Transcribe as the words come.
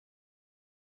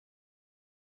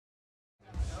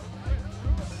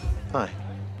Hi.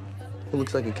 Who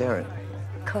looks like a carrot?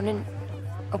 Conan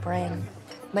O'Brien.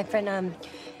 My friend,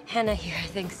 Hannah here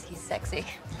thinks he's sexy.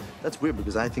 That's weird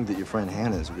because I think that your friend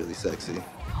Hannah is really sexy.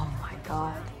 Oh, my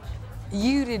God.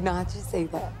 You did not just say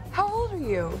that. How old are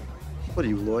you? What are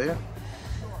you, a lawyer?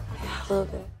 Yeah, a little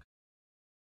bit.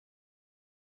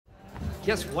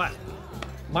 Guess what?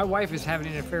 My wife is having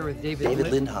an affair with David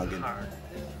Lindhagen.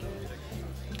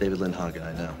 David Lindhagen,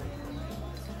 I know.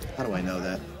 How do I know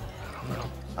that?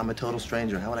 I'm a total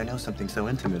stranger. How would I know something so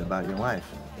intimate about your wife?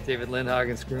 David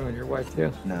Lindhagen screwing your wife,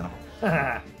 too? No.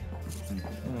 Do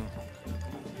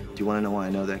you want to know why I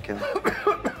know that, Cal?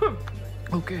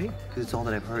 Okay. Because it's all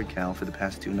that I've heard, Cal, for the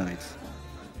past 2 nights.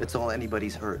 It's all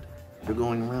anybody's heard. You're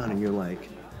going around and you're like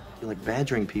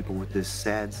badgering people with this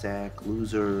sad sack,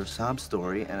 loser, sob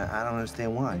story, and I don't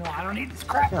understand why. No, I don't need this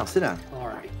crap. Cal, sit down. All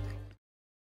right.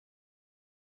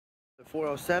 The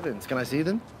 407s, can I see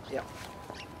them? Yeah.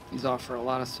 He's offered a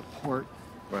lot of support.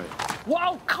 Right.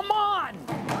 Whoa, come on!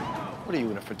 What are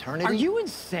you, in a fraternity? Are you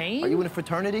insane? Are you in a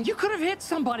fraternity? You could have hit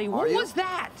somebody. What was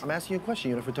that? I'm asking you a question.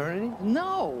 You in a fraternity?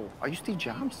 No. Are you Steve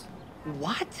Jobs?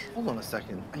 What? Hold on a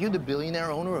second. Are you the billionaire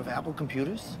owner of Apple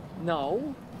Computers?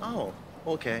 No. Oh,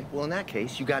 okay. Well, in that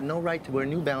case, you got no right to wear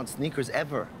New Balance sneakers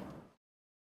ever.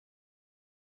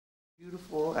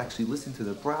 Beautiful. Actually listen to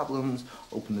their problems,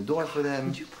 open the door for them.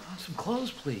 Would you put on some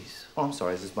clothes, please? Oh, I'm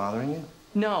sorry. Is this bothering you?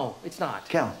 No, it's not.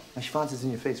 Cal, my schwanz is in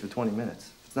your face for 20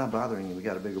 minutes. If it's not bothering you, we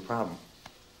got a bigger problem.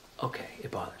 Okay,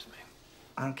 it bothers me.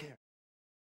 I don't care.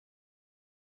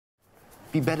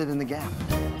 Be better than the Gap.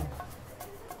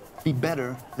 Be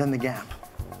better than the Gap.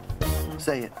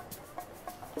 Say it.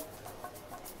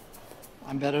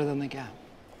 I'm better than the Gap.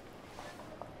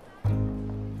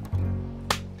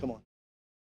 Come on.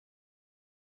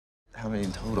 How many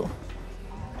in total?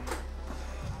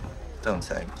 Don't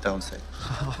say. Don't say.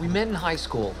 We met in high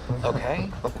school, okay?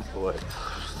 Oh, boy.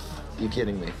 You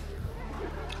kidding me?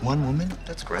 One woman?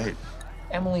 That's great.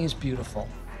 Emily is beautiful.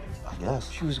 I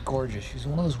guess. She was gorgeous. She was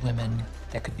one of those women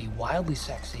that could be wildly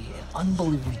sexy and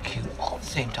unbelievably cute all at the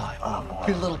same time. Oh, boy.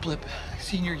 Good little blip,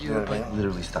 senior year, but... I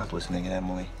literally stopped listening to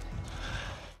Emily.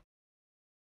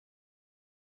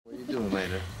 What are you doing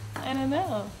later? I don't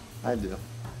know. I do.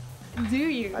 Do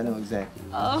you? I know exactly.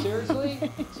 Oh. Seriously?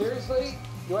 Seriously?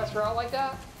 You asked her out like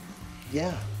that?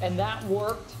 Yeah. And that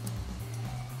worked?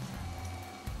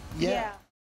 Yeah.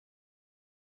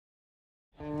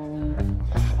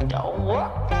 Don't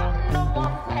work out no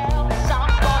one else.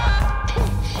 I'm gonna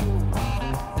teach you.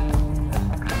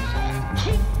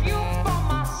 Keep you for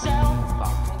myself.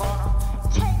 I'm gonna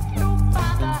take you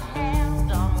by the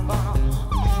hand. I'm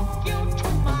gonna walk you to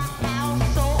my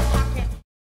house so I can.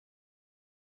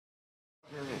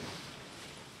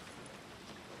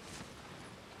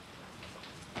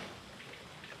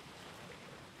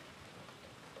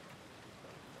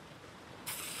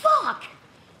 Fuck!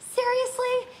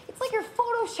 Seriously? It's like you're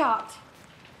photoshopped.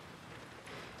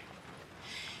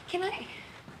 Can I?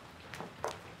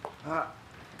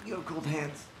 You have cold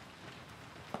hands.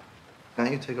 Now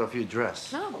you take off your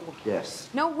dress. No. Yes.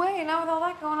 No way, not with all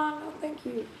that going on. No, thank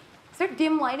you. Is there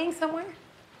dim lighting somewhere?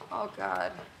 Oh,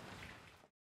 God.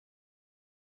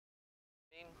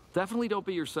 Definitely don't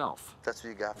be yourself. That's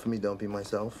what you got for me. Don't be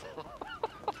myself.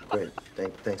 Great.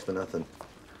 Thanks for nothing. Do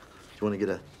you want to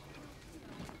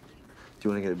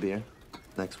get a beer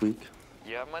next week?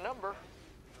 You have my number.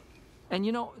 And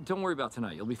you know, don't worry about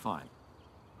tonight. You'll be fine.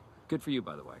 Good for you,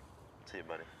 by the way. See you,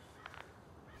 buddy.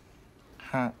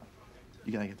 Huh?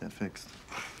 You gotta get that fixed.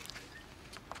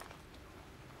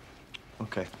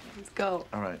 Okay. Let's go.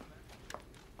 All right.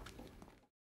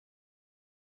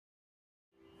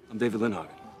 I'm David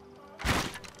Lindhagen.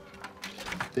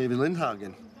 David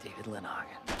Lindhagen. David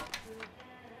Lindhagen.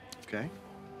 Okay.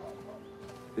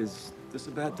 Is this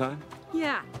a bad time?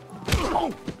 Yeah.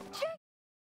 Oh!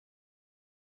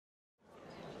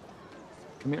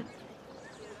 Come here.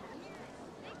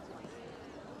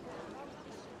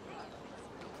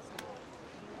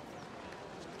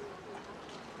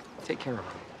 Take care of her.